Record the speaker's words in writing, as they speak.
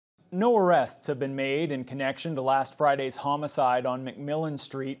No arrests have been made in connection to last Friday's homicide on McMillan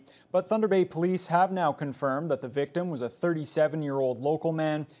Street, but Thunder Bay police have now confirmed that the victim was a 37-year-old local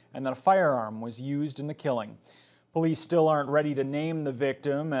man and that a firearm was used in the killing. Police still aren't ready to name the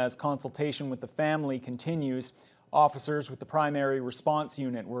victim as consultation with the family continues. Officers with the primary response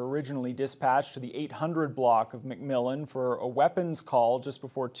unit were originally dispatched to the 800 block of McMillan for a weapons call just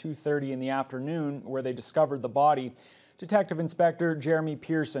before 2:30 in the afternoon, where they discovered the body. Detective Inspector Jeremy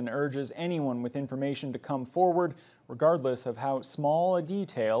Pearson urges anyone with information to come forward, regardless of how small a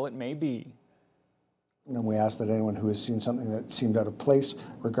detail it may be. And we ask that anyone who has seen something that seemed out of place,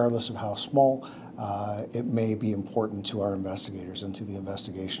 regardless of how small, it may be important to our investigators and to the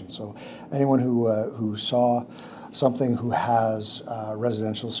investigation. So anyone who saw something, who has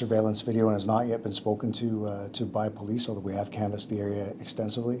residential surveillance video and has not yet been spoken to by police, although we have canvassed the area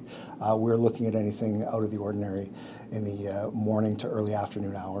extensively, we're looking at anything out of the ordinary in the morning to early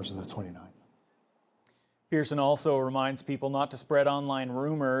afternoon hours of the 29th. Pearson also reminds people not to spread online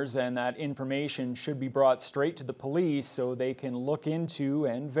rumors and that information should be brought straight to the police so they can look into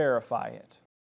and verify it.